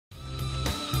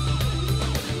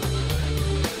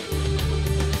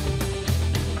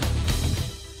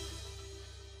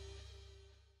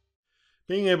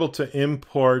Being able to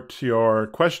import your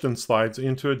question slides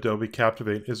into Adobe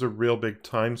Captivate is a real big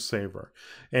time saver.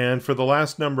 And for the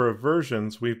last number of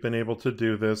versions, we've been able to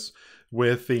do this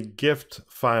with the GIFT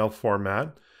file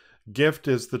format. GIFT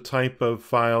is the type of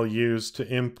file used to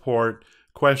import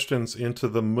questions into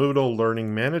the Moodle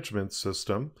Learning Management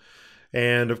System.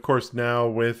 And of course, now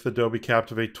with Adobe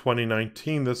Captivate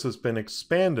 2019, this has been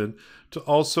expanded to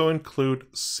also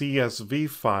include CSV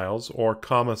files, or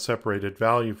comma-separated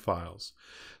value files.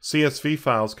 CSV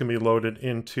files can be loaded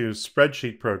into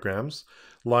spreadsheet programs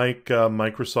like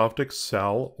Microsoft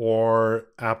Excel or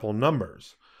Apple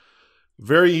Numbers.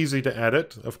 Very easy to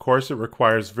edit. Of course, it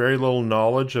requires very little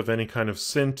knowledge of any kind of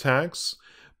syntax,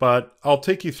 but I'll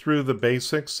take you through the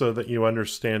basics so that you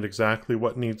understand exactly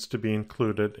what needs to be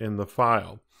included in the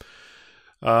file.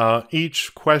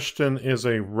 Each question is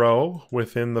a row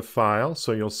within the file,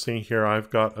 so you'll see here I've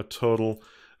got a total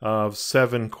of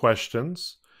 7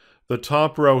 questions. The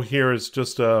top row here is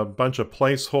just a bunch of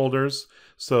placeholders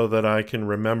so that I can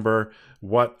remember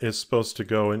what is supposed to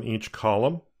go in each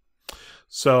column.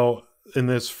 So in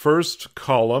this first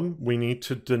column, we need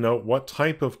to denote what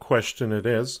type of question it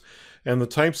is. And the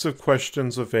types of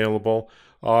questions available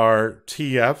are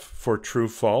TF for true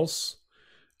false,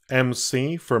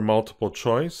 MC for multiple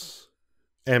choice,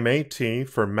 MAT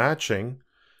for matching,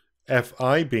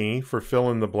 FIB for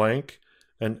fill in the blank,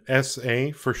 and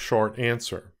SA for short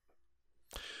answer.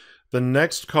 The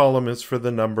next column is for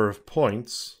the number of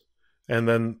points, and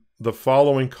then the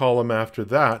following column after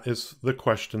that is the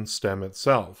question stem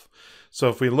itself. So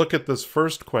if we look at this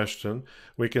first question,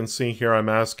 we can see here I'm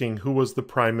asking who was the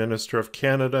Prime Minister of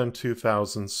Canada in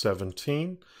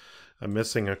 2017. I'm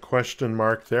missing a question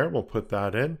mark there. We'll put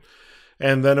that in.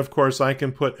 And then, of course, I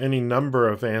can put any number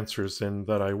of answers in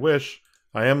that I wish.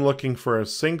 I am looking for a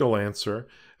single answer,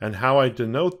 and how I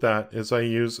denote that is I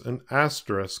use an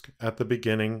asterisk at the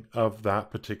beginning of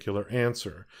that particular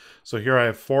answer. So here I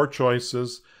have 4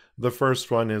 choices. The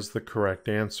first one is the correct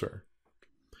answer.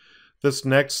 This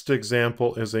next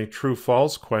example is a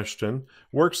true-false question.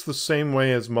 Works the same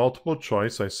way as multiple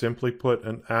choice. I simply put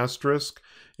an asterisk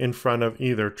in front of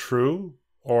either true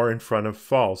or in front of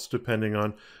false, depending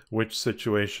on which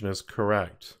situation is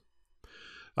correct.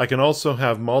 I can also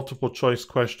have multiple choice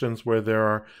questions where there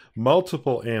are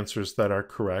multiple answers that are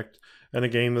correct. And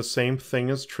again, the same thing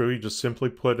is true. You just simply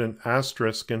put an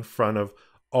asterisk in front of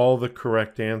all the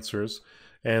correct answers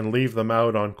and leave them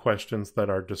out on questions that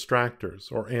are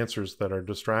distractors or answers that are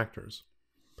distractors.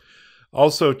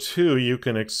 Also, too, you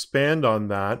can expand on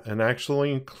that and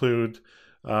actually include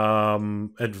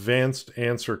advanced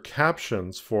answer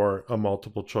captions for a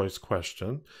multiple choice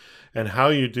question. And how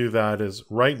you do that is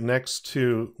right next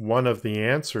to one of the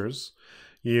answers,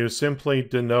 you simply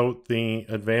denote the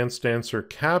advanced answer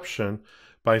caption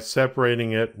by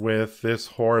separating it with this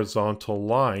horizontal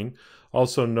line,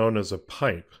 also known as a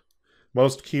pipe.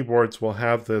 Most keyboards will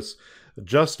have this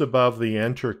just above the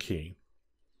Enter key.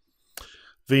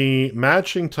 The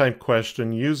matching type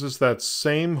question uses that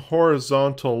same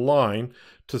horizontal line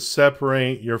to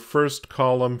separate your first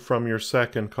column from your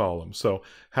second column. So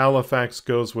Halifax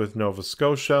goes with Nova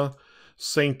Scotia,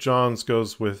 St. John's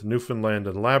goes with Newfoundland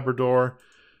and Labrador,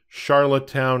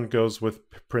 Charlottetown goes with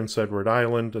Prince Edward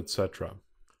Island, etc.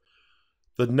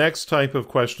 The next type of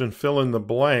question, fill in the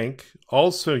blank,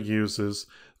 also uses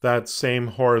that same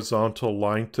horizontal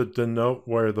line to denote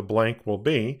where the blank will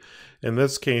be. In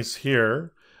this case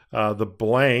here, the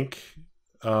blank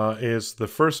is the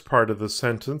first part of the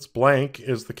sentence. Blank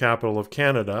is the capital of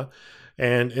Canada.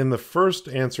 And in the first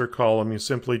answer column, you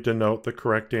simply denote the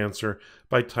correct answer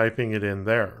by typing it in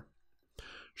there.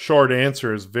 Short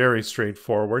answer is very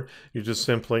straightforward. You just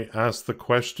simply ask the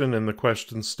question in the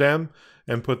question stem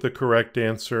and put the correct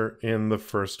answer in the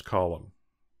first column.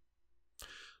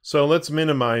 So let's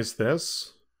minimize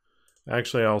this.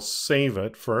 Actually, I'll save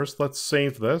it first. Let's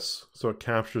save this so it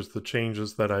captures the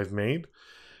changes that I've made.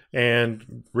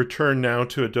 And return now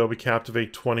to Adobe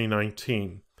Captivate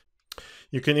 2019.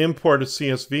 You can import a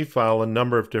CSV file a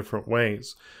number of different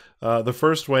ways. The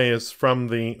first way is from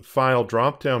the File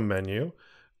drop-down menu.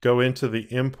 Go into the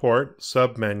Import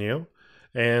submenu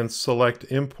and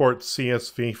select Import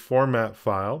CSV Format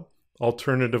File.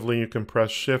 Alternatively, you can press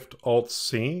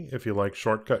Shift-Alt-C if you like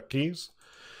shortcut keys,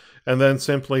 and then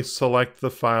simply select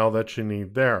the file that you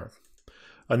need there.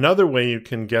 Another way you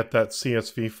can get that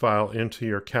CSV file into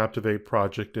your Captivate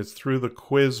project is through the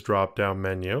Quiz drop-down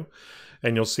menu,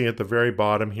 and you'll see at the very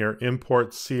bottom here, Import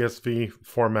CSV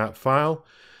Format File,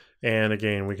 and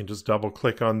again, we can just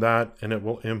double-click on that, and it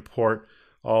will import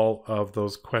all of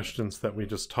those questions that we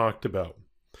just talked about.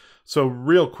 So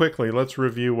real quickly, let's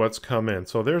review what's come in.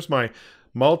 So there's my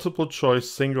Multiple choice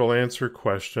single answer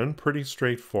question, pretty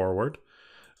straightforward.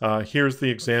 Here's the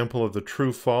example of the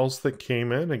true-false that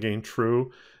came in. Again,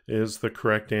 true is the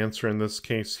correct answer in this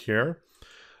case here.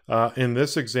 In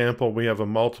this example, we have a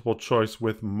multiple choice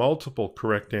with multiple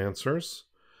correct answers.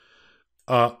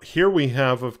 Here we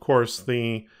have, of course,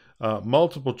 the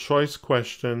multiple choice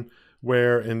question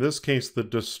where, in this case, the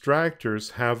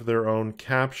distractors have their own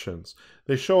captions.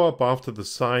 They show up off to the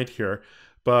side here,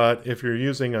 but if you're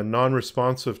using a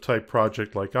non-responsive type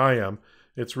project like I am,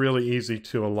 it's really easy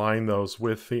to align those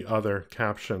with the other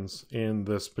captions in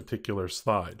this particular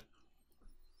slide.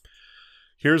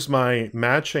 Here's my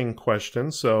matching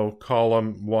question. So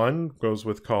column 1 goes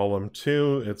with column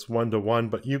 2. It's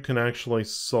 1-to-1, but you can actually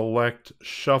select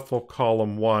shuffle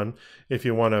column 1 if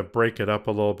you want to break it up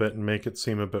a little bit and make it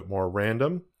seem a bit more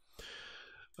random.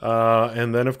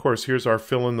 And then, of course, here's our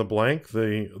fill in the blank.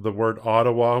 The word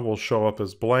Ottawa will show up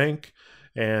as blank,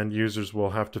 and users will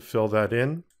have to fill that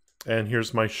in. And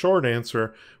here's my short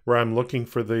answer, where I'm looking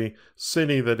for the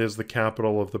city that is the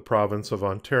capital of the province of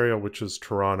Ontario, which is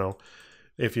Toronto.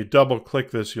 If you double click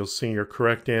this, you'll see your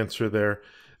correct answer there.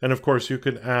 And of course, you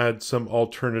can add some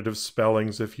alternative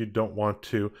spellings if you don't want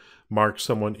to mark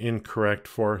someone incorrect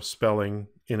for spelling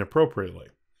inappropriately.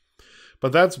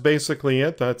 But that's basically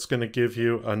it. That's going to give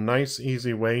you a nice,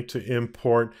 easy way to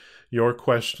import your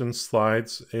question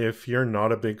slides if you're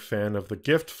not a big fan of the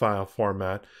GIF file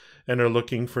format and are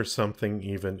looking for something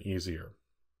even easier.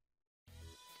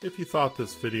 If you thought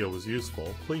this video was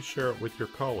useful, please share it with your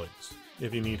colleagues.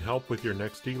 If you need help with your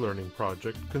next e-learning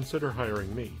project, consider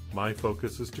hiring me. My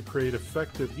focus is to create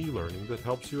effective e-learning that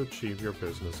helps you achieve your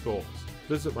business goals.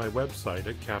 Visit my website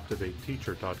at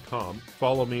captivateteacher.com,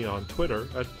 follow me on Twitter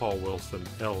at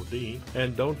PaulWilsonLD,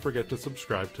 and don't forget to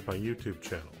subscribe to my YouTube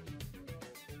channel.